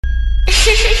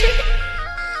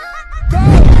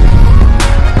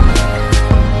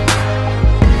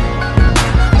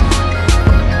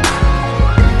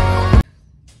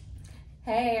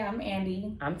Hey, I'm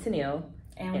Andy. I'm Tennille.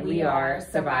 And we are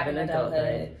Surviving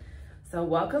Adulthood. So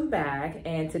welcome back.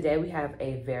 And today we have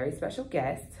a very special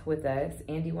guest with us.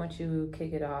 Andy, why don't you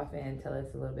kick it off and tell us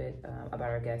a little bit about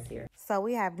our guest here? So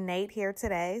we have Nate here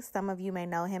today. Some of you may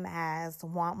know him as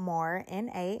Want More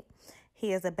N8.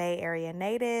 He is a Bay Area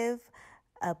native,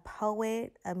 a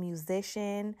poet, a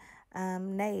musician.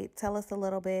 Nate, tell us a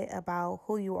little bit about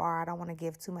who you are. I don't want to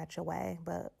give too much away,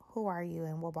 but who are you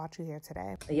and what brought you here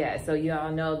today? Yeah, so you all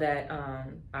know that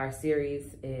our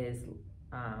series is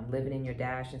Living in Your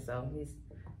Dash, and so he's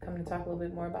coming to talk a little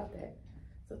bit more about that.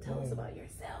 So tell us about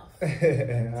yourself.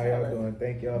 How y'all doing?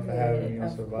 Thank y'all for having me on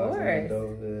Of Surviving course.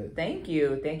 Adulthood. Thank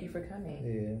you for coming.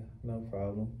 Yeah, no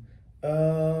problem.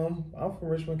 I'm from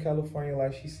Richmond, California,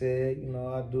 like she said. You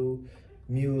know, I do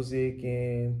music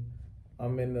and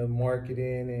I'm in the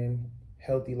marketing and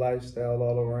healthy lifestyle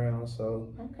all around.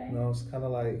 So, Okay. you know, it's kind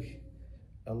of like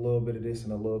a little bit of this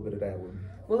and a little bit of that with me.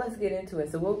 Well, let's get into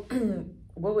it. So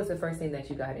what was the first thing that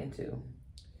you got into?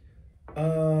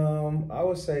 I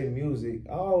would say music.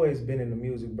 I always been into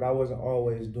music, but I wasn't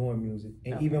always doing music.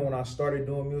 And Okay. even when I started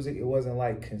doing music, it wasn't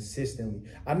like consistently.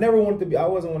 I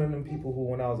wasn't one of them people who,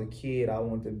 when I was a kid, I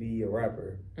wanted to be a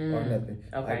rapper or nothing.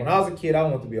 Okay. Like when I was a kid, I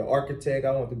wanted to be an architect.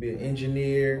 I wanted to be an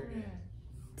engineer.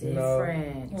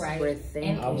 Different. Right. We're And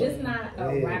thinking. just not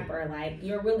a rapper, like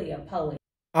you're really a poet.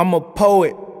 I'm a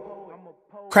poet.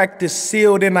 Crack the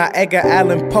seal, then I Edgar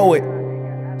Allan poet.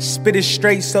 Spit it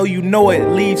straight so you know it.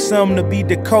 Leave some to be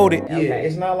decoded. Yeah, Okay.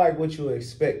 it's not like what you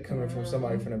expect coming from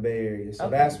somebody from the Bay Area. So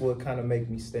Okay. that's what kind of make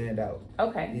me stand out.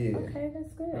 Okay. Yeah. Okay,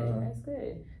 that's good. Uh-huh. That's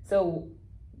good. So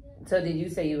did you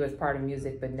say you was part of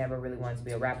music but never really wanted to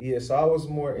be a rapper? Yeah, so I was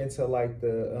more into like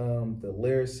the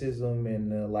lyricism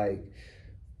and the like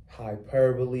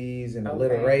hyperboles and Okay.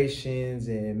 alliterations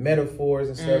and metaphors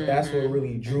and stuff. That's what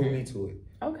really drew me to it.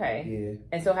 Okay. Yeah.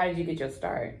 And so how did you get your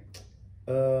start?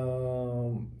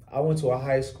 I went to a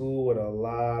high school with a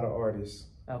lot of artists.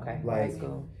 Okay. High Like,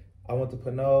 school. I went to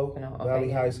Pinot Okay, Valley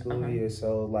yeah. High School. Uh-huh. Yeah,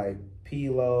 so like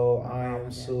P-Lo, I Am yeah,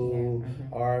 Sue,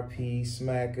 yeah. RP,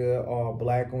 Smacker, All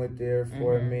Black went there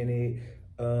for a minute.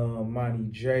 Monty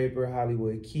Draper,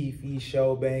 Hollywood Keefe,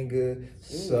 Showbanger.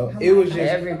 So it was just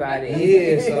everybody.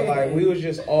 Yeah, so like we was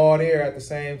just all there at the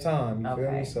same time. You feel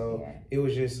Okay, me? So yeah. it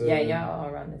was just Yeah, y'all all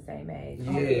around the same age.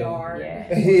 Yeah. We are.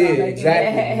 Yeah. yeah,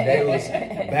 exactly. They was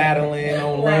Yeah. battling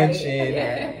on lunch and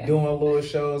Yeah. doing little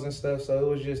shows and stuff. So it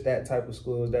was just that type of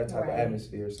school, it was that type of Right.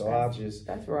 atmosphere. So I just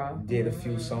That's raw. did a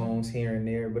few songs here and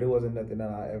there, but it wasn't nothing that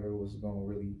I ever was gonna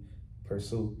really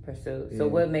pursue. Pursue. Yeah. So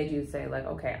what made you say like,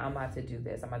 okay, I'm about to do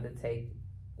this. I'm about to take,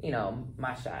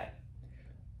 my shot.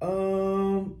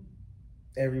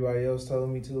 Everybody else told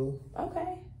me to.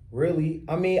 Okay. Really?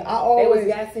 I mean, I They always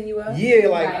was gassing you up? Yeah,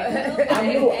 like Right.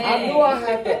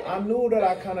 I knew that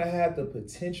I kind of had the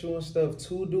potential and stuff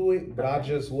to do it, but I Okay.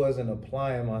 just wasn't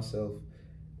applying myself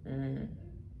Mm-hmm.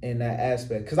 in that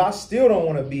aspect. Cause I still don't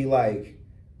want to be like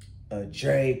a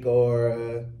Drake or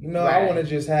I Right. want to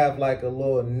just have like a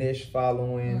little niche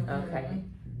following, Okay.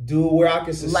 do where I can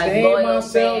Like sustain loyal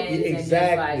myself. fans Yeah, and just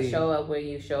exactly. like show up where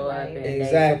you show up. And they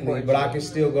Exactly, support but you. I can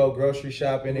still go grocery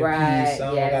shopping in Right, peace. I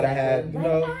don't yeah, gotta exactly.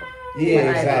 have, yeah,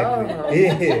 Like, exactly. oh.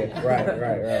 Yeah,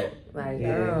 right. Like,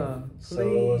 Yeah. girl, So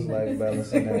it was please. like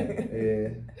balancing that.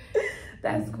 Yeah.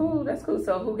 That's cool. That's cool.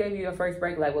 So who gave you your first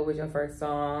break? Like, what was your first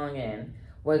song? And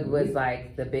what was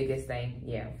like the biggest thing?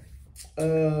 Yeah.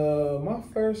 My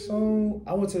first song,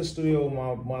 I went to the studio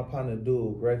with my partner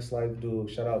Duke, Rex Life Duke.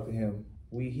 Shout out to him.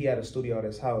 He had a studio at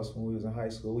his house when we was in high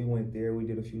school. We went there, we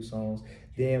did a few songs.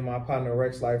 Then my partner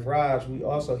Rex Life Raj,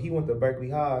 he went to Berkeley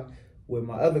High with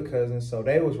my other cousins, so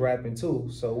they was rapping too.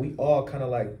 So we all kind of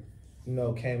like,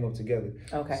 came up together.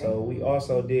 Okay. So we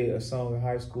also did a song in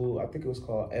high school. I think it was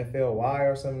called FLY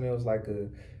or something. It was like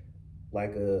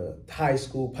a high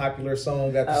school popular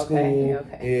song at the school.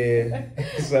 Okay. Yeah.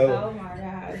 So Oh my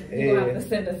God. You're going to have to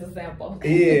send us a sample.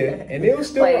 yeah, and it was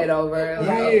still Play it over.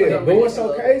 Yeah, but what's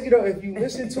so crazy though, if you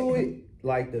listen to it,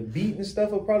 like the beat and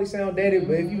stuff will probably sound dated,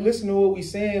 but if you listen to what we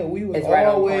saying, we was It's right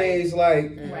on always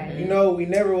like, Right. we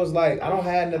never was like, I don't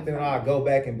have nothing that I go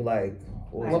back and be like,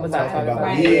 What was I talking about?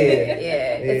 Right. Yeah.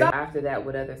 Yeah. It's Yeah. after that,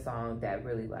 what other song that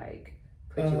really like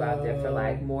put you out there for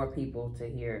like more people to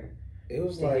hear? It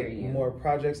was To hear like you. more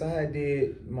projects. I had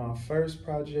did my first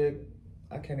project.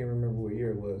 I can't even remember what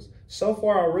year it was. So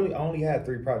far, I only had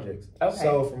 3 projects. Okay.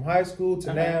 So from high school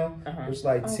to now, it's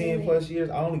like 10 plus years.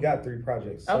 I only got 3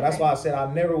 projects. So that's why I said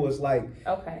I never was like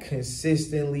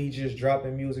consistently just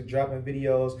dropping music, dropping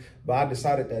videos. But I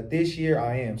decided that this year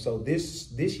I am. So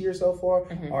this year so far,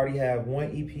 I already have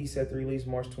 1 EP set to release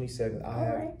March 27th. I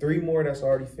have 3 more that's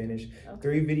already finished,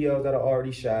 3 videos that are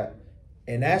already shot.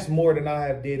 And that's more than I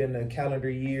have did in a calendar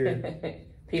year.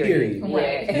 Period.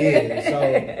 Right. Yeah. So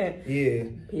yeah.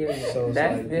 Period. So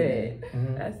that's like, good.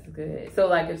 That's good. So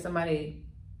like, if somebody,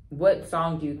 what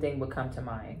song do you think would come to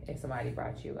mind if somebody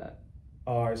brought you up?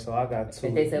 All right, so I got 2.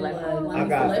 If they say like,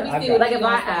 like if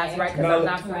I ask, right? Because I'm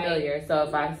not familiar. So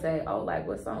if I say, oh, like,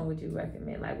 what song would you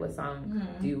recommend? Like, what song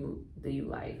do you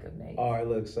like of Nate? All right,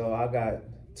 look. So I got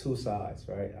 2 sides,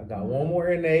 right? I got one more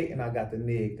in Nate, and I got the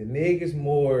Nig. The Nig is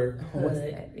more. What's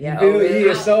that? Yeah.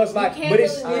 Yeah. So it's like, but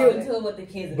it's still,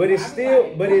 but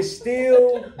it's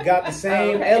still got the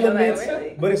same elements,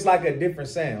 but it's like a different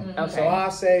sound. Okay. So I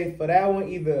say for that one,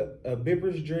 either a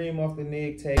Bipper's Dream off the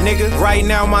Nig tape. Nigga, right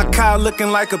now my car looking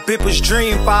like a Bipper's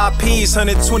Dream. 5 P's,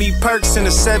 120 perks in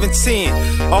a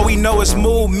 710. All we know is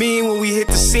move mean when we hit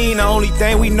the scene. The only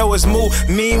thing we know is move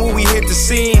mean when we hit the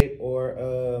scene. Or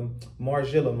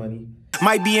Margilla Money.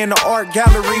 Might be in the art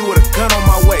gallery with a gun on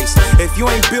my waist. If you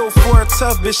ain't built for a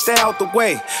tough bitch, stay out the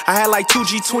way. I had like 2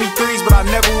 G23s, but I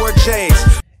never wore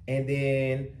J's. And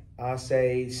then I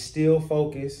say Still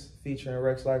Focus featuring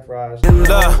Rex Life Raj.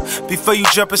 Before you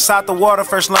jump inside the water,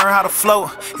 first learn how to float.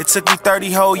 It took me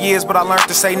 30 whole years, but I learned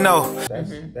to say no.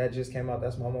 That just came out.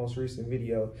 That's my most recent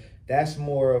video. That's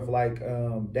more of like,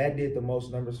 that did the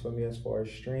most numbers for me as far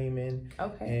as streaming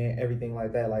and everything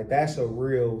like that. Like, that's a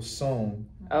real song.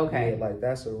 Okay. Yeah, like,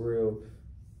 that's a real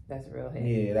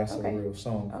hit. Yeah, that's a real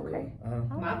song. Okay.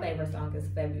 My favorite song is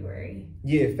February.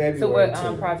 Yeah, February. So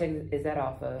what project is that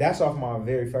off of? That's off my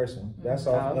very first one. That's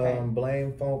off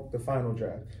Blame Funk, the Final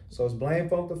Draft. So it's Blame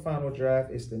Funk, the Final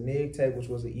Draft. It's the Nig tape, which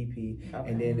was an EP.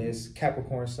 And then it's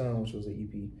Capricorn Sun, which was an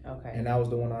EP. Okay. And that was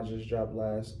the one I just dropped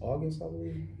last August, I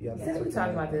believe. Yeah. Since we're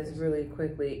talking about this really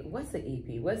quickly, what's an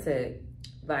EP?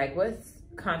 What's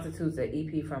constitutes an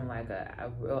EP from like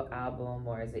a real album,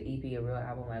 or is an EP a real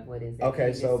album? Like, what is it?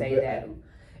 Okay, so say that.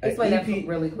 Explain that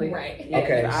really quick. Right. Yeah,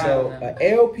 okay, so an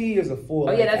LP is a full.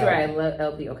 Oh yeah, that's album. Right.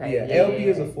 LP. Okay. Yeah, LP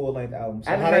is a full length album. So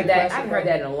I haven't heard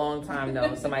that in a long time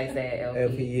though. Somebody said LP.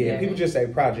 LP. Yeah, people just say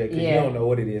project because you don't know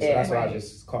what it is. So that's why I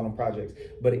just call them projects.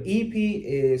 But an EP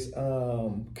is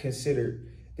considered.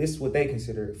 This is what they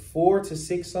consider 4 to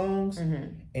 6 songs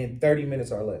in 30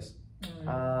 minutes or less.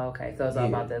 Okay, so it's all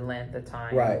about the length of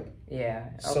time, right? Yeah.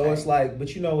 Okay. So it's like,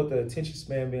 but you know, with the attention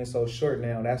span being so short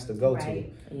now, that's the go-to.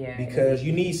 Yeah. Because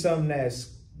you need something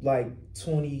that's like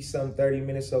 20-some 30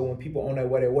 minutes, so when people on their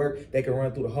way to work, they can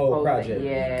run through the whole project.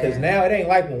 Yeah. Because now it ain't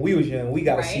like when we was young. We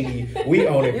got a CD, we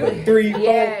own it for 3,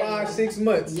 4, 5, 6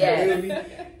 months. Yeah. You know what I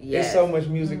mean? There's so much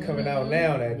music coming out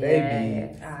now that they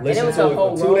be listening to it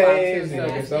for 2 days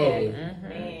and it's over.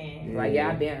 Like,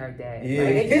 I've been heard that. Yeah.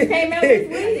 Like, it just came out this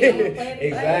week.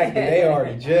 Exactly. They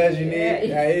already judging it.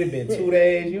 It's been 2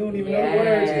 days. You don't even know the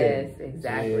words yet. Yes,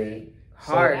 exactly.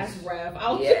 Harsh. So that's rough.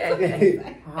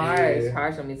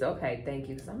 Harsh on me. So, okay, thank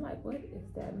you. Because I'm like, what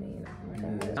does that mean?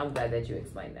 I'm glad that you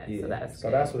explained that. Yeah. So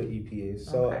that's what an EP is.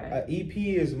 So an EP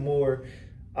is more,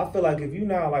 I feel like if you're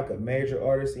not like a major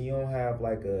artist and you don't have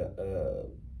like a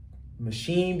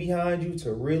machine behind you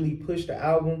to really push the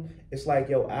album, it's like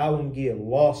your album get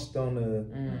lost on the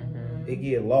it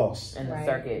get lost in the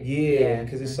circuit. Yeah,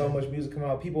 because there's so much music coming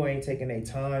out. People ain't taking their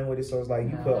time with it, so it's like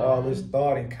you put all this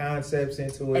thought and concepts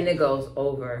into it, and it goes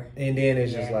over, and then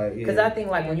it's just like because I think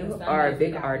like when you are a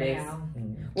big artist.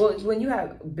 Well, when you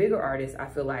have bigger artists, I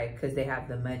feel like because they have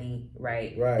the money,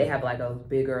 right? They have like a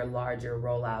bigger, larger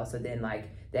rollout. So then like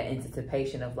that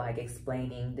anticipation of like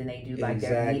explaining, then they do like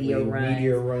their media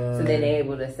runs. So then they're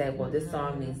able to say, well, this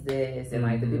song means this. And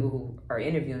like the people who are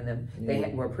interviewing them, they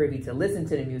were privy to listen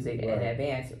to the music in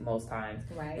advance most times.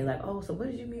 Right. And like, oh, so what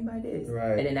did you mean by this?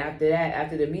 Right. And then after that,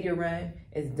 after the media run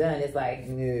is done, it's like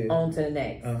on to the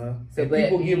next. So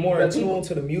people get more attuned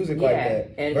to the music like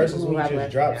that. And versus when you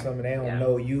just drop something, they don't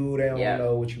know you, they don't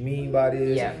know what you mean by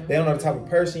this. They don't know the type of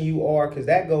person you are, because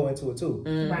that go into it too.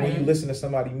 When you listen to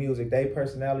somebody's music, they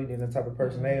personality and the type of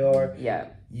person they are,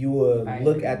 you will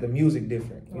look at the music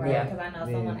different. Right, because I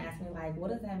know someone asked me like, what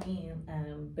does that mean,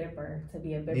 Bipper, to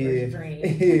be a Bipper's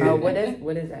dream?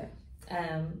 What is that?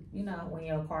 You know, when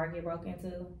your car get broke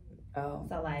into, Oh.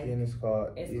 So like then it's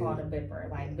called a bipper,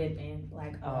 like bipping,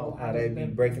 like how they be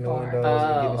breaking the windows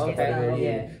and getting stuff in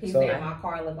there. He said my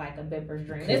car looked like a bipper's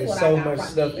dream. There's so much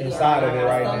stuff inside of it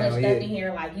right now. So much stuff in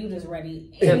here, like you just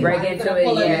ready to break into it.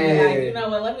 Like, you know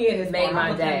what? Let me hit this. Made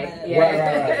my day.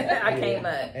 Right. I came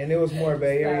up, and it was more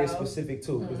Bay Area specific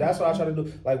too, because that's what I try to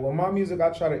do. Like with my music,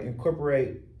 I try to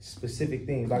incorporate specific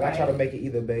things. Like I try to make it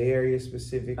either Bay Area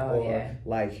specific or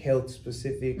like health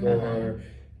specific or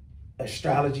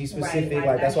astrology specific. Right,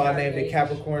 like that's why I named it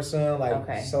Capricorn Sun.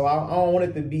 Like so I don't want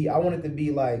it to be. I want it to be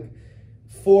like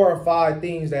 4 or 5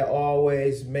 things that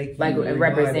always make like you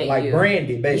represent like you.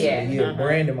 Branded basically.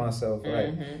 Branding myself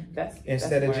right.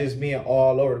 Instead of just being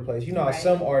all over the place. You know,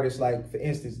 some artists, like for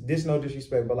instance, this no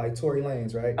disrespect, but like Tory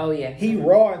Lanez, right? Oh yeah, he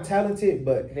raw and talented,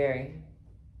 but very.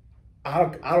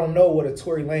 I don't know what a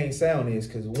Tory Lanez sound is,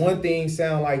 because one thing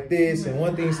sound like this and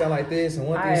one thing sound like this and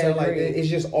one thing sound like this. It's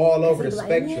just all over the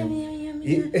spectrum.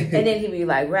 And then he be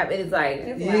like rap, and it's like,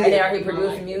 and then he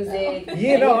producing music.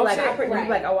 Yeah, no, like I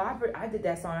did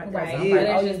that song. I did that song. Yeah, like,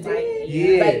 oh, you did.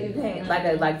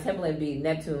 Yeah, like Timbaland be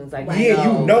Neptunes. Like you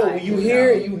know when you hear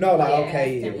it, you know like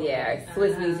okay, yeah.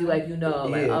 Swiss Beats, you like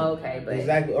like oh, okay, but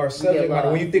exactly. Or subject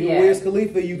matter. When you think of Wiz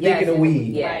Khalifa, you thinking of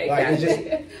weed. Yeah, like it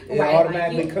just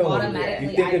automatically comes. You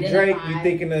think of Drake, you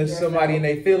thinking of somebody in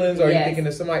their feelings, or you thinking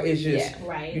of somebody. It's just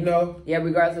you know. Yeah,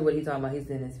 regardless of what he's talking about, he's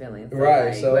in his feelings.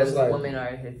 Right. So it's like. Or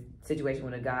his situation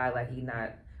with a guy like he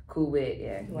not cool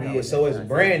with, so it's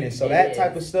branding. So that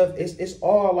type of stuff, it's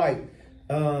all like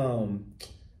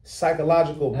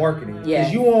psychological marketing.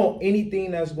 Because you want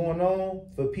anything that's going on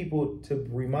for people to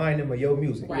remind them of your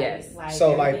music. Yes. Like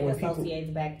so like when people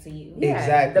associates back to you.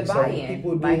 Exactly. So when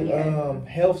people do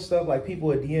health stuff, like people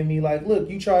would DM me like, look,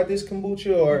 you tried this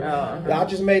kombucha, or I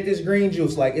just made this green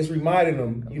juice. Like it's reminding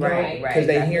them, you know, because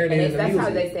they hearing it in the that's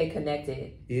music. That's how they stay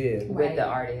connected. With the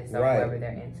artist or whoever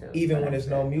they're into. Even when there's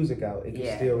no music out, it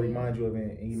can still remind you of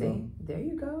it. You know. There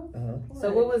you go.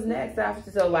 So what was next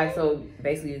after? So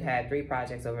basically you had 3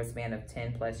 projects over a span of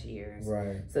 10+ years.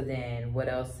 Right. So then what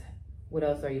else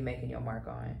are you making your mark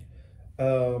on?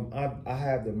 I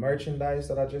have the merchandise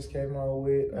that I just came out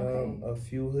with. A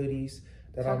few hoodies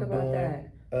that I'm doing.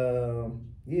 That.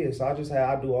 So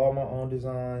I do all my own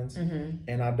designs,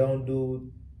 and I don't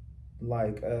do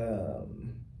like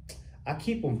I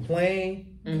keep them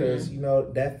plain because you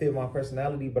know that fit my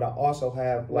personality, but I also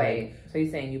have like. So you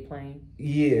saying you plain?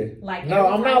 Yeah. Like no,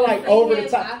 I'm not like over the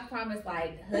top. I promise,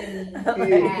 like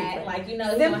hoodie, hat, like you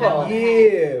know, simple.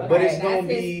 Yeah, but it's gonna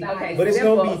be, but it's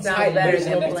gonna be tight. But it's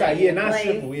gonna be tight. Yeah, not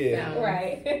simple. Yeah.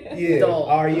 Right. Yeah.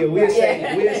 Or we'll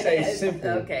say simple.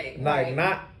 Okay. Like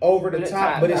not over the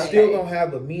top, but it's still gonna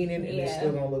have a meaning, and it's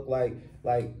still gonna look like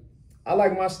I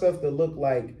like my stuff to look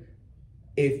like.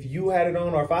 If you had it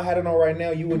on, or if I had it on right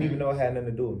now, you wouldn't even know it had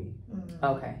nothing to do with me.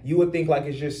 Okay. You would think like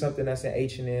it's just something that's in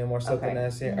H&M or something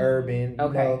that's in Urban. You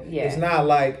know? Yeah. It's not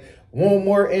like one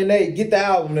more NA, get the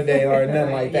album today, or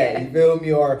nothing like that. You feel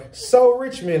me? Or So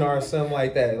Richmond or something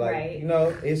like that. Like you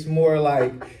know, it's more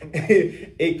like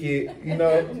it could, you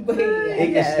know,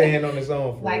 it can stand on its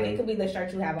own. For like it could be the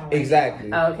shirt you have on.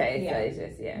 Exactly. Okay. So it's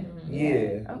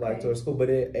just like towards school, but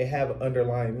it have an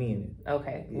underlying meaning.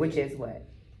 Okay. Which is what?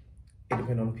 It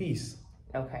depends on the piece.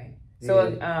 Okay.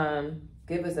 So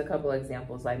give us a couple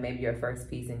examples, like maybe your first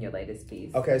piece and your latest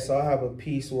piece. Okay, so I have a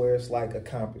piece where it's like a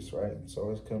compass, right?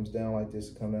 So it comes down like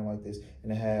this,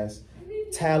 and it has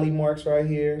tally marks right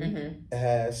here. It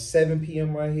has 7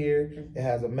 p.m. right here. It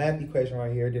has a math equation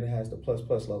right here. Then it has the plus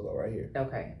logo right here.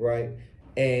 Okay. Right?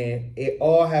 And it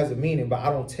all has a meaning, but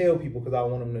I don't tell people because I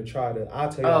want them to try to, I'll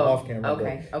tell you off camera.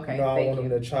 Okay, you know, I want them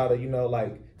to try to, you know,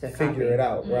 like figure it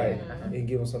out, right? And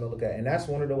give them something to look at. And that's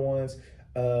one of the ones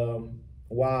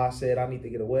why I said I need to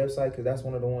get a website, because that's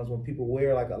one of the ones when people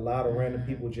wear, like a lot of random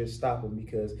people just stop them,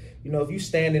 because you know if you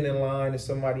standing in line and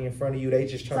somebody in front of you, they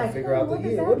just trying to figure out what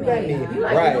does that mean?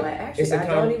 Right? You know, actually, it's a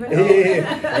don't even know.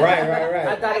 Right.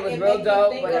 I thought it was real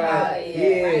dope, but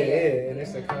and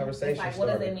it's a conversation. It's like, what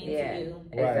does it mean to you?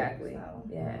 Exactly.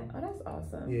 Yeah. Oh, that's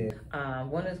awesome. Yeah.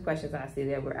 One of the questions I see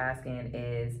that we're asking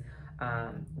is,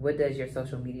 what does your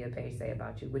social media page say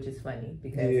about you? Which is funny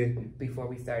because before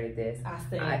we started this,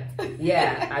 I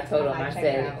told him, I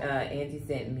said, Angie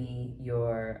sent me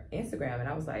your Instagram, and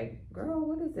I was like, girl,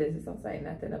 what is this? It don't say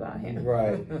nothing about him.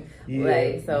 Right. Yeah.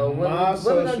 Like, so what we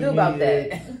gonna do about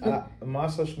that? My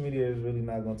social media is really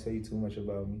not gonna tell you too much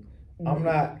about me. I'm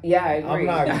not. Yeah, I agree.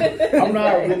 I'm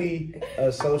not really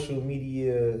a social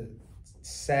media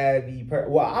savvy.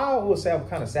 Well, I would say I'm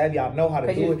kind of savvy. I know how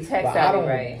to do it, but I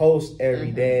don't post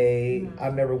every day.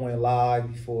 I've never went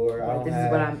live before. I don't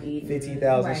have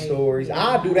 15,000 stories.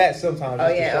 I'll do that sometimes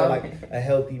just to show like a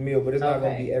healthy meal, but it's not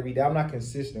going to be every day. I'm not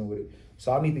consistent with it.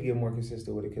 So I need to get more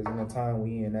consistent with it because in the time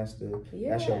we in, that's your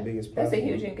biggest platform. That's a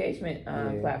huge engagement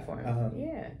platform.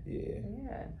 Yeah.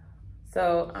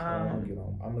 So I'm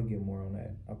gonna get more on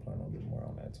that. I plan on getting more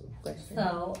on that too.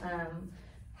 So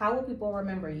how will people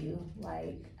remember you?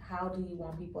 Like, how do you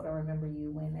want people to remember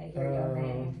you when they hear your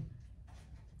name?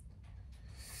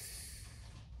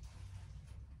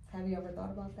 Have you ever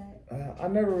thought about that? I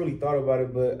never really thought about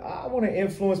it, but I want to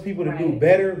influence people to do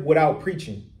better without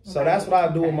preaching. So that's what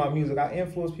I do with my music. I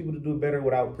influence people to do better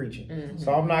without preaching.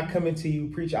 So I'm not coming to you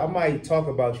preach. I might talk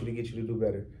about you to get you to do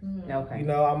better. You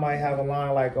know, I might have a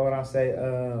line like, when I say,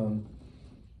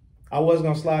 I was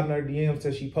gonna slide in her DM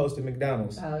till she posted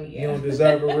McDonald's. Oh yeah. You don't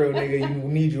deserve a real nigga. You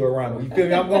need you around. You feel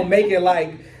me? I'm gonna make it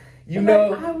like, you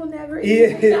know, I will never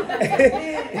eat.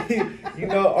 You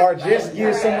know, or just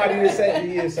give somebody to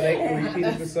say so they can repeat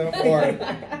it to someone.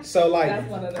 Or so like, that's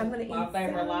one of my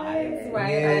favorite lines, right?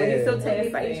 Yeah. So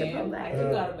take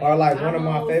it or like one of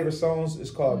my favorite songs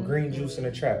is called "Green Juice in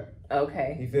the Trap."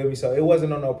 Okay. You feel me? So it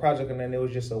wasn't on no project, and then it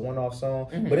was just a one-off song.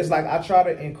 But it's like I try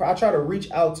to reach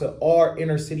out to our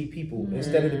inner city people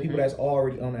instead of the people that's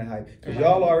already on that hype. Because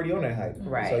y'all already on that hype.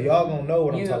 Right. So y'all gonna know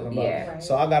what I'm talking about. Yeah.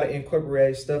 So I gotta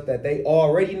incorporate stuff that they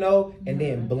already know and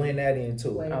then blend that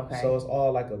into it. Okay. So it's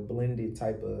all like a blended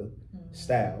type of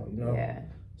style, you know? Yeah.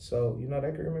 So, you know,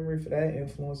 they can remember me for that,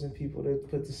 influencing people to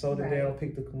put the soda down,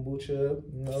 pick the kombucha up,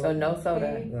 you know. So no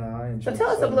soda. Nah, I ain't. So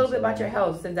tell us a little bit about your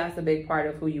health, since that's a big part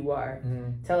of who you are.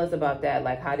 Tell us about that.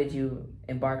 Like, how did you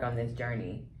embark on this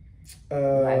journey?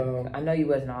 Like, I know you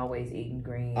wasn't always eating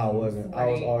green. I wasn't. I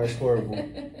was always horrible.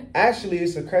 Actually,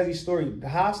 it's a crazy story.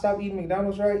 How I stopped eating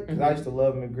McDonald's, right? Because I used to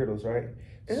love McGriddles, right?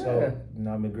 So,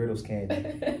 McGriddles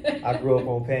candy. I grew up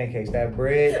on pancakes. That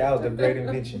bread, that was the great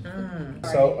invention.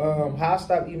 So, how I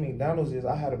stopped eating McDonald's is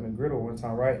I had a McGriddle one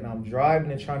time, right? And I'm driving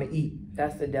and trying to eat.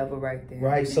 That's the devil right there.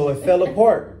 Right, so it fell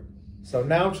apart. So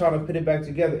now I'm trying to put it back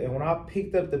together. And when I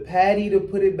picked up the patty to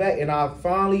put it back, and I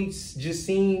finally just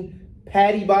seen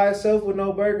patty by itself with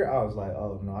no burger, I was like,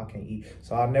 oh no, I can't eat.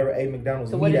 So I never ate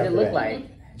McDonald's. So what did it look like?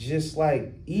 Just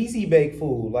like easy baked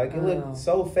food, like it looked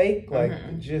so fake, like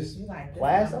just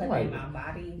plastic. I'm like, my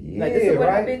body. Yeah, like, this is what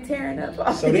right? I've been tearing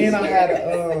up. So then I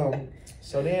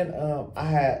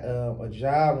had a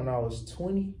job when I was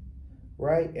 20,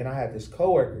 right? And I had this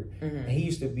coworker, and he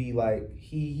used to be like,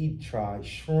 he tried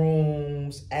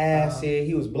shrooms, acid.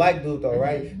 He was black dude though,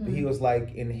 right? But he was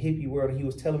like in the hippie world, and he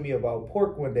was telling me about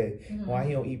pork one day, why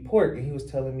he don't eat pork, and he was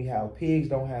telling me how pigs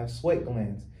don't have sweat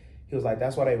glands. He was like,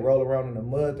 that's why they roll around in the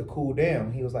mud to cool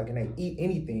down. He was like, and they eat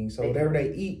anything. So whatever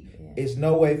they eat, it's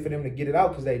no way for them to get it out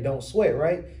because they don't sweat,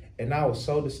 right? And I was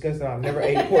so disgusted. I never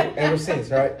ate pork ever since,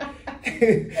 right?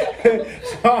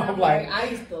 So I'm like,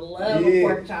 I used to love a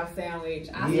pork chop sandwich.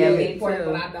 I still eat pork,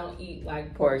 but I don't eat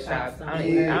like pork chops. I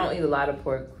don't eat a lot of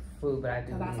pork food, but I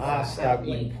do. I stopped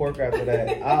eating pork after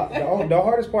that. The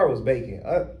hardest part was bacon.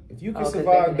 If you can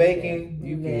survive bacon,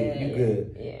 you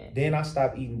good. Yeah. Then I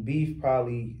stopped eating beef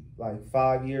probably like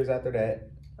 5 years after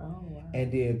that. Oh, wow.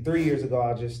 And then 3 years ago,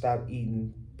 I just stopped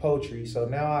eating poultry. So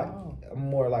now I'm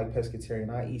more like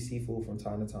pescatarian. I eat seafood from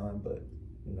time to time, but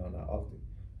you know, not often.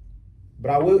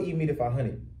 But I will eat meat if I hunt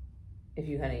it. If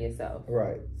you hunt it yourself.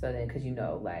 Right. So then, because you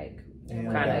know, like, kind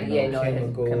of, it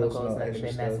has chemicals that they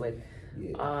mess with. Yeah.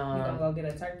 You gonna go get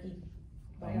a turkey?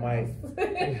 I might.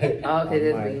 Okay,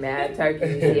 there's be mad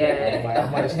turkeys. Yeah.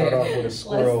 I might start off with a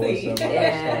squirrel or something.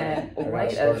 Yeah. I gotta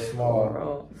start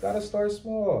small. You gotta start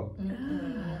small.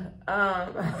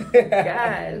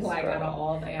 Guys. Like out of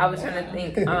all day. I was trying to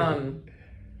think.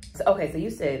 So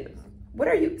you said, what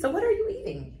are you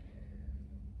eating?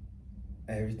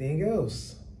 Everything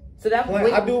else. So that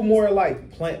I do more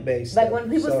like plant-based like stuff. When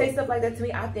people say stuff like that to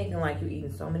me, I'm thinking like you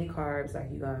eating so many carbs, like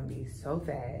you're gonna be so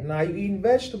fat. Nah, you eating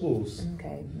vegetables.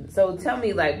 Okay. So tell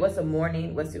me, like, what's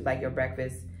like your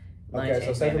breakfast, lunch, okay,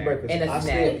 so say for breakfast. And a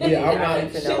snack. I'm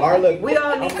not. We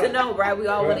all need to know, right? We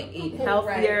all want to eat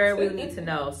healthier. We need to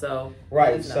know. So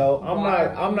So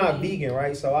I'm not vegan,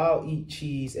 right? So I'll eat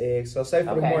cheese, eggs. So say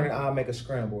for the morning, I'll make a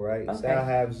scramble, right? Okay. So I'll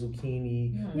have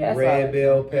zucchini, red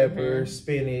bell pepper,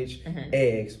 spinach,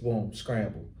 eggs. Boom,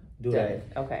 scramble. Do that.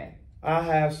 Okay. I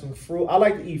have some fruit. I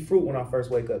like to eat fruit when I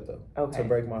first wake up though, to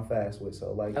break my fast with.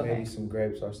 So like maybe some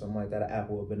grapes or something like that, an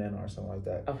apple or banana or something like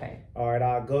that. Okay. All right,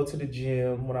 I'll go to the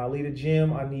gym. When I leave the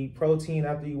gym, I need protein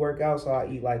after you work out, so I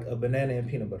eat like a banana and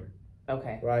peanut butter.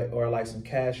 Okay. Right, or like some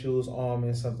cashews,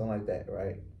 almonds, something like that.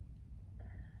 Right.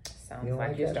 Sounds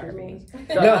like you're starving.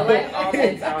 So I like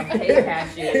almonds. I'll take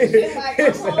cashews.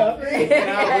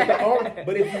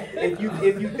 But if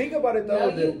you think about it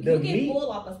though, the you meat, get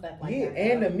full off of stuff like that.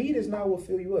 and the meat is not what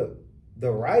fill you up.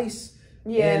 The rice.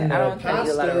 Yeah, and I don't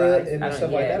pasta eat a lot of rice. and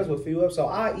stuff like that is what fill you up. So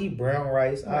I eat brown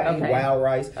rice, I eat wild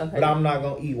rice, but I'm not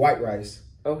gonna eat white rice.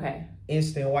 Okay.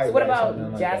 Instant white rice. So what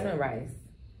about jasmine rice?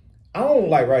 I don't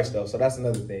like rice though, so that's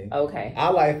another thing. Okay. I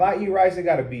like, if I eat rice, it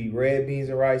gotta be red beans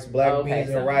and rice, black beans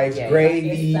and rice,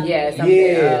 gravy.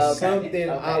 Something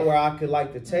where I could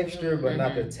like the texture, but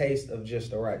not the taste of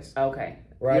just the rice. Okay.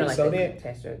 Right. You don't like so the then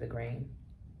texture of the grain.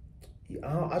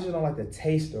 I just don't like the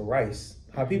taste of rice.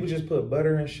 How people just put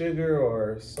butter and sugar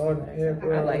or salt and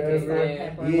pepper. I like it.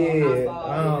 Me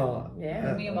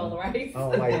and both rice. I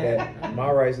don't like that.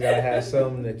 My rice gotta have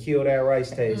something to kill that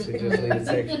rice taste and just leave the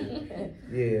texture.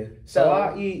 Yeah. So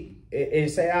I eat,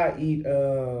 and say I eat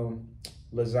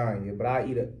lasagna, but I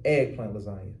eat an eggplant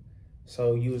lasagna.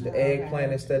 So use the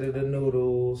eggplant instead of the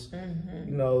noodles.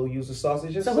 You know, use the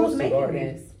sausage. Just so who's making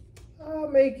this? I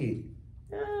make it.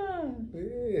 Oh.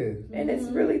 Yeah. And it's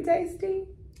really tasty.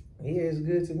 Yeah, it's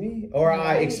good to me. Or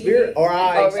I experiment. Or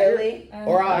I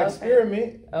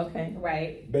experiment. Okay.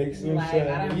 Right. Bake some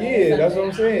yeah, that's what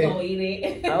I'm saying. I'm gonna eat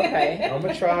it. Okay. I'm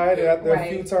gonna try it after a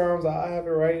few times. I have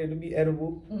it right. It'll be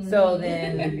edible. So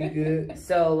then it'll be good.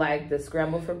 So like the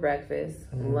scramble for breakfast,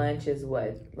 lunch is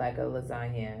what? Like a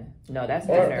lasagna. No, that's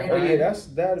dinner. Oh yeah,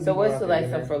 that'd so be what's like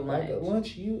some for lunch? Like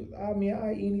lunch, I eat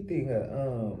anything.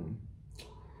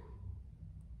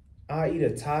 I eat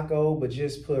a taco, but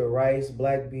just put rice,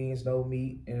 black beans, no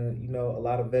meat, and a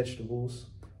lot of vegetables.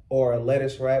 Or a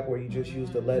lettuce wrap where you just use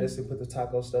the lettuce and put the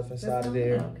taco stuff inside of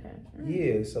there. Okay.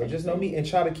 Yeah, so just no meat and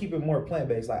try to keep it more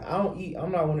plant-based. Like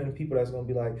I'm not one of the people that's gonna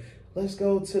be like, let's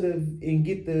go and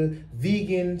get the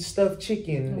vegan stuffed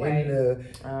chicken and the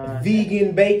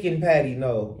vegan bacon patty.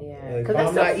 No. Yeah. Because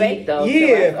that's so fake though.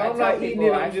 Yeah, if I'm not eating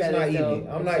it, I'm just not eating it.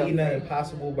 I'm not eating that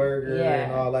Impossible Burger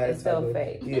and all that. It's so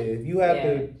fake. Yeah, if you have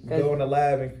to go in the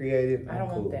lab and create it, I don't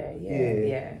want that.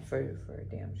 Yeah. For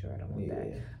damn sure I don't want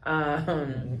that.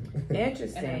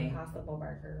 Interesting. An Impossible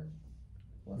Burger.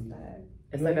 What's that?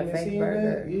 It's like a fake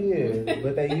burger. Yeah,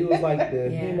 but they use like the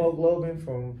hemoglobin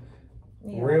from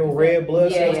real red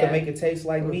blood cells to make it taste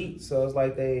like meat. So it's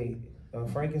like they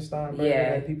Frankenstein burger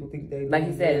that people think they like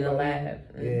you said in the lab.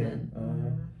 Yeah,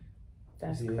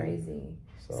 that's crazy.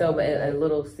 So but a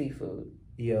little seafood.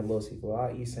 Yeah, a little seafood.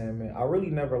 I eat salmon. I really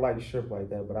never liked shrimp like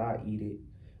that, but I eat it.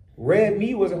 Red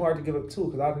meat wasn't hard to give up too,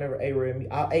 because I've never ate red meat.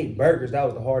 I ate burgers. That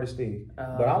was the hardest thing.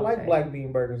 But I like black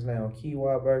bean burgers now.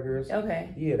 Quinoa burgers.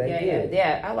 Okay. Yeah, they good.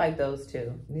 Yeah, I like those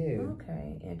too. Yeah.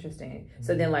 Okay, interesting.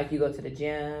 So then like you go to the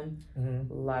gym,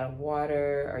 a lot of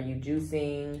water. Are you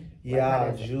juicing? Yeah,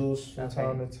 I juice from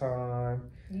time to time.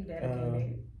 You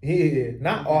dedicated. Yeah,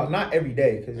 not every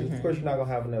day, because of course you're not gonna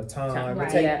have enough time.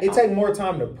 It take more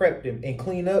time to prep them and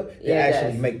clean up than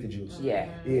actually make the juice. Yeah.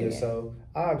 So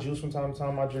I juice from time to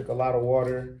time. I drink a lot of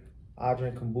water. I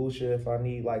drink kombucha if I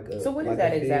need like a. So what is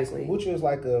that exactly? Kombucha is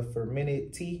like a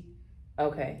fermented tea.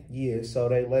 Okay. Yeah, so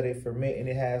they let it ferment and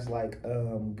it has like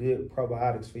good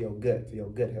probiotics for your gut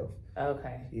health.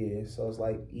 Okay. Yeah, so it's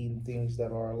like eating things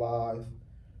that are alive.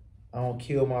 I don't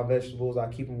kill my vegetables. I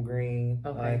keep them green.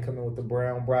 Okay. I ain't coming with the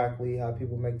brown broccoli. How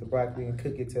people make the broccoli and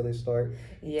cook it till it start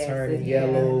turning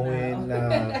yellow, and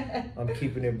I'm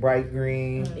keeping it bright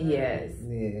green. Yes.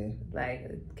 Yeah.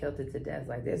 Like killed it to death.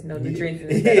 Like there's no nutrients in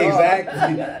it at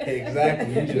all.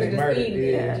 Exactly. You just murdered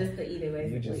it. Just to eat it,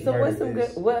 basically. So what's some good?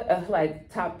 What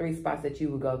like top 3 spots that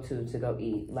you would go to go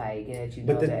eat? Like that you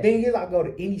know. But the thing is, I go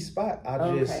to any spot. I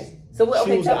just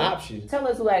choose the option. Tell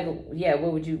us where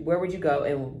would you go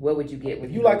and what would you get?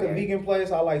 If you like a vegan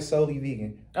place, I like solely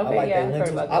vegan. Okay, I like their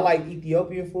lentils. I like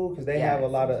Ethiopian food because they have a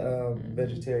lot of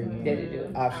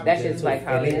vegetarian options. That's just like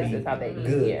how it is. That's how they eat.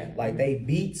 Good. Yeah. Like they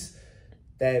beets.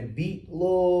 That beet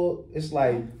little, it's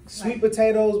like sweet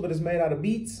potatoes, but it's made out of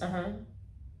beets.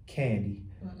 Candy.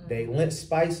 They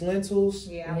spiced lentils.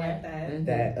 Yeah, I like that.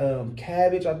 That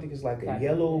cabbage, I think it's like a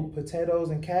yellow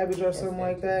potatoes and cabbage or something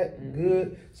like that.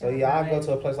 Good. So I go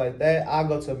to a place like that. I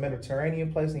go to a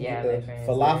Mediterranean place and get the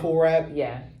falafel wrap.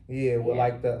 Yeah. Yeah, with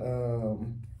like the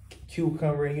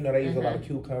cucumber. They use a lot of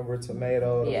cucumber,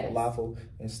 tomato, falafel,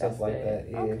 and stuff like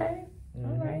that. Yeah. Okay.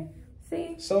 All right.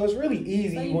 See? So it's really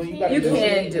easy when you gotta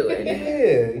do it.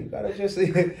 Yeah, you gotta just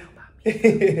you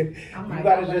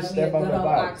gotta just step on the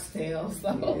box. Oxtail,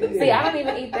 See, I don't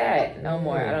even eat that no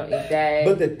more. I don't eat that.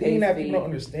 But the thing that people don't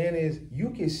understand is you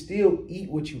can still eat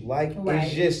what you like. Right.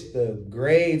 It's just the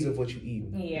grades of what you eat.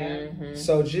 Yeah.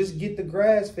 So just get the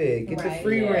grass fed, get the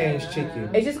free range chicken.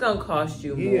 It's just gonna cost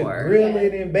you more. Grill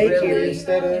it and bake it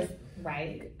instead of.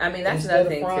 Right. I mean, that's another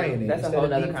thing too. That's a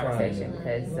whole other conversation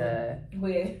because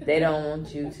they don't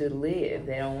want you to live.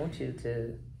 They don't want you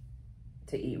to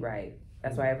eat right.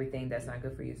 That's why everything that's not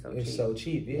good for you is so cheap. It's so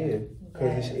cheap, yeah.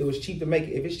 Because it was cheap to make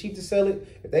it. If it's cheap to sell it,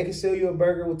 if they can sell you a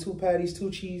burger with 2 patties,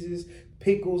 2 cheeses,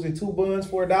 pickles, and 2 buns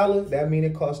for $1, that means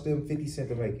it cost them 50 cents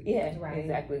to make it. Yeah, right.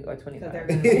 Exactly, or 25.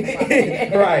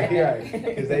 Right.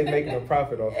 Because they making a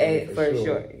profit off of it for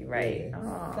sure. Right.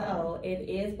 Yeah. So it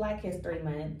is Black History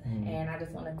Month, and I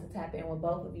just wanted to tap in with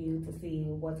both of you to see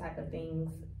what type of things,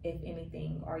 if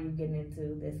anything, are you getting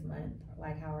into this month?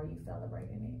 Like, how are you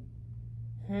celebrating it?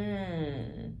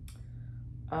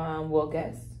 Well,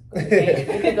 guess.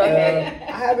 Okay. Go ahead.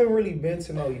 I haven't really been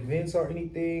to no events or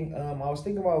anything. I was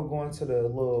thinking about going to the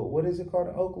little, what is it called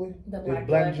in Oakland? The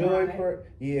Black Joy part.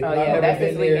 Yeah. Oh yeah, that's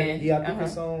this weekend. There. Yeah, I think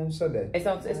it's on Sunday.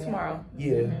 It's tomorrow.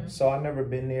 Yeah. So I've never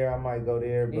been there. I might go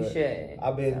there, but you should.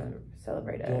 I've been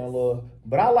celebrate doing a little.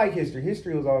 But I like history.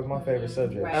 History was always my favorite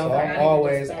subject. Right. So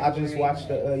I just watched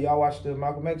the y'all watched the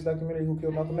Malcolm X documentary, Who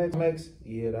Killed Malcolm X?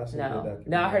 Yeah, that's a good documentary.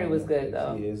 No, I heard it was good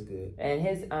though. Yeah, it's good. And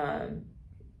his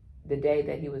the day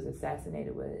that he was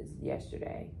assassinated was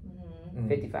yesterday.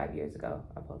 55 years ago.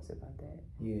 I posted about that.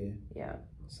 Yeah.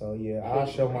 So I'll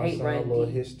show my son a little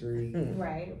history,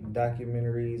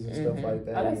 documentaries and stuff like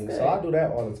that. Oh, good. So I do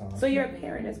that all the time. So you're a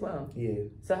parent as well. Yeah.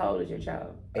 So how old is your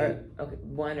child? 8. Okay,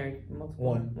 1 or multiple?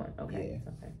 One. Okay.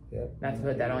 Yeah. Okay. Yep. Not to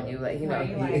put that on you, like you know.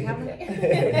 Right, like, how many?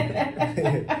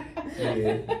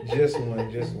 Yeah, just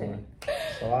one.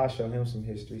 So I'll show him some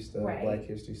history stuff, Black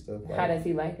history stuff. How does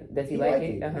he like it? Does he like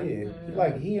it? Yeah, he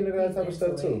like it. He into that type of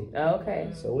stuff too. Oh, okay.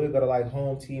 So we'll go to like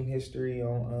Home Team History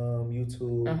on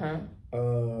YouTube.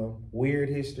 Weird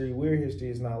History. Weird History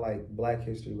is not like Black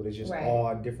history, but it's just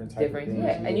all different types of things.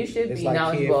 Yeah, and you should be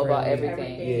knowledgeable about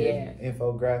everything. Yeah.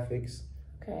 Infographics.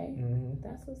 Okay.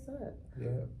 That's what's up.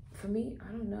 Yeah. For me,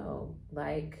 I don't know.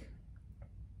 Like,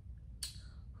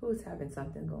 who's having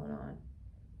something going on?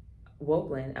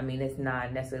 Wokeland, I mean, it's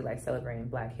not necessarily like celebrating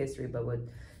Black history, but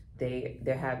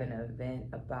they're having an event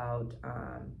about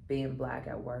being Black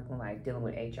at work and like dealing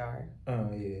with HR.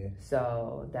 Oh yeah.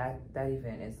 So that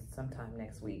event is sometime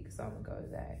next week, so I'm gonna go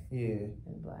to that. Yeah.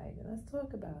 And like, let's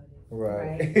talk about it.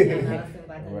 Right.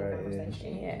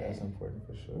 Conversation. Yeah. That's important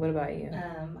for sure. What about you?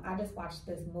 I just watched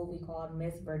this movie called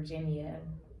Miss Virginia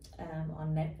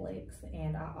on Netflix,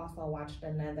 and I also watched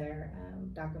another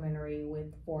documentary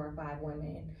with 4 or 5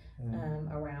 women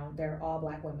around. They're all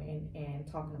Black women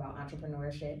and talking about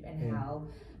entrepreneurship and how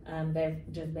they've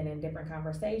just been in different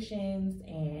conversations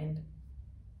and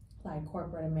like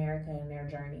corporate America and their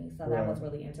journey. So that was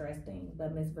really interesting.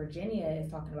 But Miss Virginia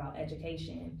is talking about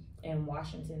education in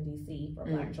Washington, D.C. for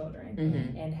Black children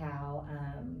and how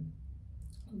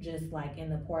just like in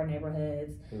the poor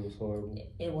neighborhoods, it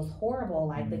was horrible.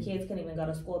 Like the kids couldn't even go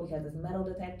to school because it's metal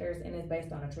detectors, and it's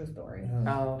based on a true story.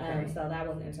 So that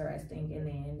was interesting, and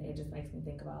then it just makes me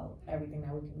think about everything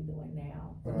that we can be doing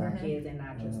now with our kids, and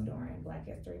not just during Black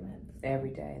History Month.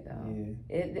 Every day though.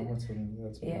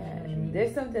 Yeah.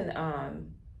 There's something.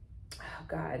 Oh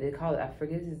God, they call it. I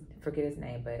forget his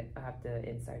name, but I have to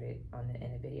insert it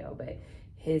in the video. But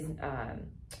his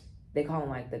they call him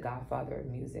like the Godfather of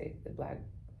music, the Black.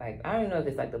 Like, I don't know if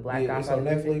it's like the Black Godfather.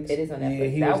 It's on Netflix. It is on Netflix. Yeah,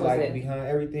 he was like behind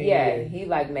everything. Yeah, he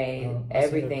like made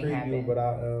everything happen. But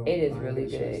it is really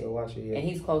good. So watch it, and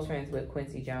he's close friends with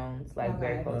Quincy Jones, like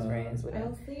very close friends with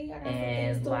him.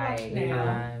 And like,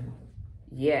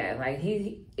 yeah, like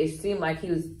he it seemed like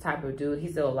he was the type of dude.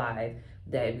 He's still alive.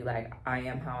 That'd be like, I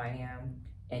am how I am,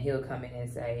 and he'll come in and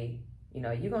say, you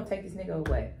know, you gonna take this nigga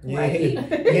away? Like he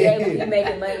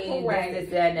making money, this,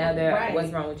 that, now there.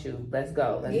 What's wrong with you? Let's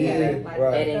go. Let's do it.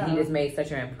 And then he just made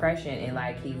such an impression, and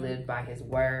like he lived by his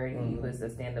word. He was a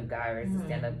stand-up guy, or is a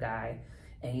stand-up guy,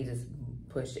 and he just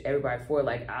pushed everybody forward.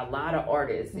 Like a lot of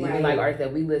artists, even like artists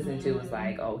that we listen to, was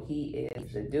like, oh, he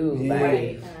is the dude.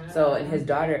 Like, so, and his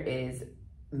daughter is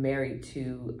married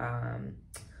to,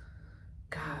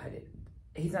 God.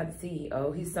 He's not the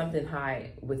CEO. He's something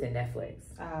high within Netflix.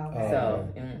 So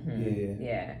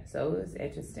so it was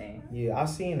interesting. Yeah, I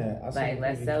seen that.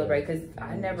 Let's celebrate, because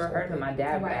I never heard of him. My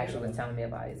dad actually was telling me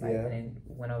about it. And then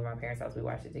went over to my parents' house. We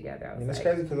watched it together. And it's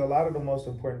crazy because a lot of the most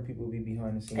important people be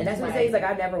behind the scenes. And that's what I say. It's like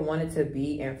I never wanted to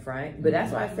be in front, but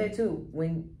that's why I said too,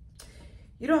 when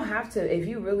you don't have to, if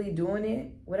you're really doing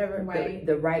it, whatever,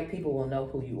 the right people will know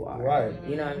who you are. Right.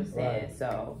 You know what I'm saying?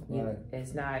 So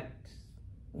it's not.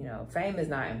 You know, fame is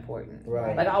not important.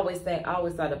 Right. Like I always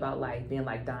thought about like being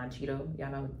like Don Cheadle.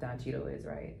 Y'all know who Don Cheadle is,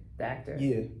 right? The actor.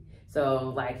 Yeah.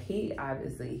 So like he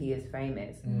is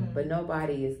famous, but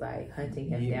nobody is like hunting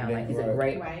him down. Like he's a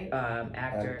great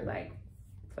actor, like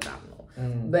phenomenal.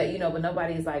 But but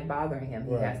nobody's like bothering him.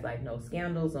 He has like no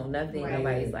scandals, no nothing.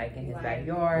 Nobody's like in his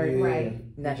backyard,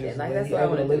 nothing. Like that's what I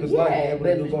want to live his life,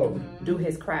 but do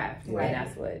his craft, and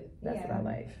that's what I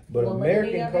like. But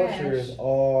American culture is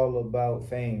all about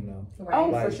fame, though.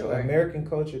 Oh, for sure. American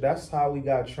culture. That's how we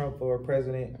got Trump for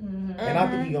president, and I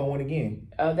think he's gonna win again.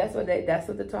 Oh, that's what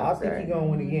the talks are. I think he's gonna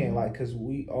win again, like, cause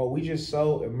we just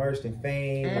so immersed in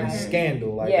fame and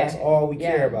scandal, like that's all we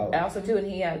care about. And also too, and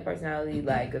he has a personality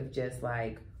like of just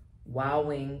like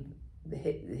wowing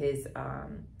his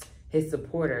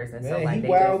supporters, and so like he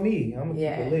wowed me. I'm gonna keep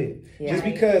it lit. Just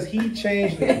because he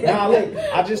changed. Now look,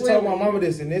 I just told my mama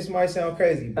this, and this might sound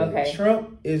crazy, but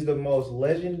Trump is the most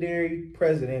legendary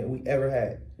president we ever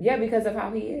had. Yeah, because of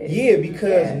how he is. Yeah,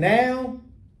 because now.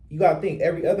 You gotta think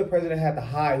every other president had to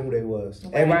hide who they was.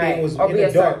 Everything was in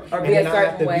the dark, or be a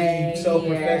certain way. Be so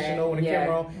professional when the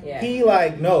camera on. Yeah. He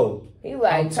like no. He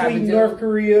like I'm tweeting North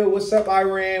Korea. What's up,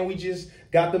 Iran? We just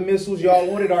got the missiles y'all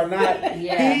wanted or not.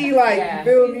 He like you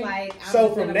feel me? Like,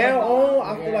 so from now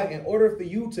on, I feel like in order for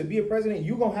you to be a president,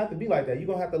 you gonna have to be like that. You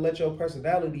gonna have to let your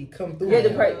personality come through. Yeah,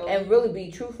 and really be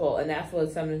truthful. And that's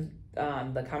what some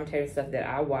of the commentator stuff that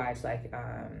I watch, like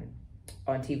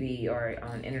on TV or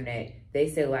on internet, they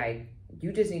say like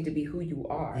you just need to be who you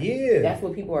are. Yeah. That's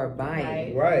what people are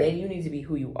buying. Right. Then you need to be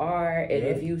who you are. And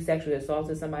if you sexually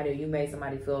assaulted somebody or you made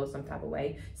somebody feel some type of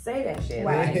way, say that shit.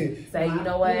 Right. Like, say, you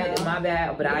know what, my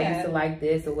bad, but I used to like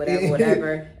this or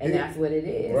whatever, and that's what it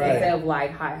is. Right. Instead of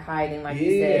like hiding, like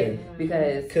you said,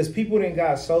 because people didn't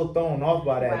got so thrown off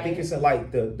by that. I think it's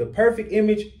like the perfect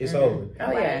image is over.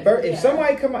 Oh yeah. If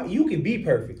somebody come out, you can be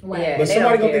perfect. Right. But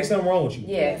somebody gonna think something wrong with you.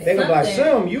 Yeah. They gonna be like,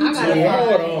 some YouTube,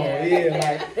 hold on.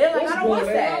 Yeah. They're like, I don't want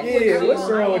that. Yeah, what's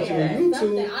wrong with you?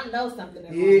 YouTube. I know something.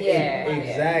 Yeah,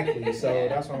 exactly. So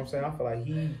that's what I'm saying. I feel like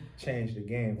he changed the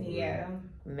game. Yeah.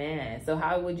 Man, so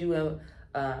how would you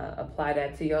apply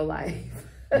that to your life?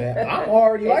 Man, I'm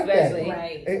already like that.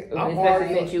 Right. I'm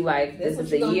already that you like. This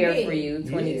is the year for you,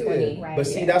 2020. Yeah. Right. But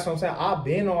see, that's what I'm saying. I've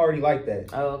been already like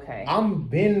that. Oh, okay. I'm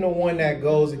been the one that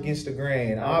goes against the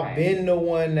grain. Okay. I've been the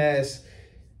one that's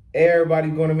everybody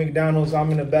going to McDonald's.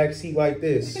 I'm in the back seat like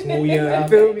this. You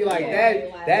feel me? Like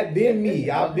that. That been me.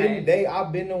 I've been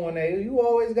the one that you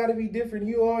always got to be different.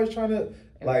 You always trying to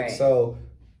like so.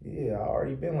 Yeah, I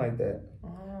already been like that.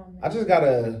 I just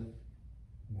gotta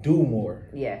do more.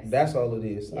 Yes. That's all it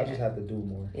is. I just have to do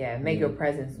more. Yeah, make your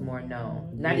presence more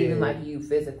known. Not even like you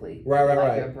physically.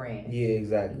 Right. Your brand. Yeah,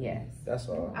 exactly. Yes. That's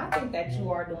all. I think that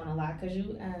you are doing a lot because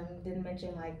you didn't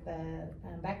mention like the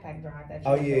backpack drive that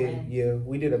you doing. Yeah.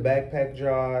 We did a backpack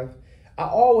drive. I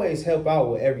always help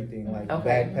out with everything, like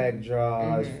backpack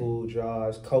drives, food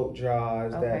drives, coat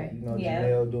drives that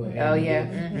Janelle doing. Oh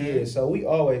yeah. Yeah. So we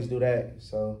always do that.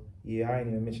 So. Yeah, I ain't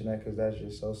even mention that because that's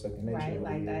just so second nature. Right,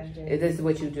 like that's just. This is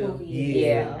what you do.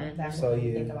 That's so what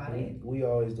you think about it. We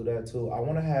always do that too. I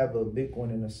want to have a big one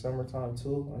in the summertime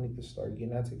too. I need to start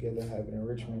getting that together, have it in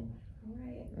Richmond.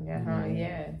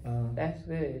 Right. That's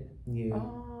good. Yeah.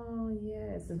 Oh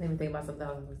yes. I didn't even think about something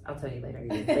else. I'll tell you later.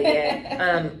 But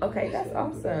yeah. Okay, that's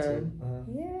awesome.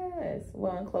 Yes.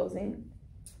 Well, in closing.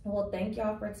 Well, thank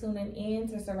y'all for tuning in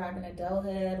to Surviving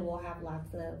Adulthood. We'll have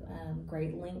lots of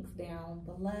great links down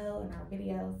below in our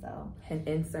video. So and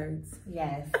inserts.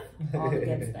 Yes, all the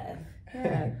good stuff.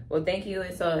 Yeah. Well, thank you.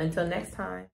 And so until next time.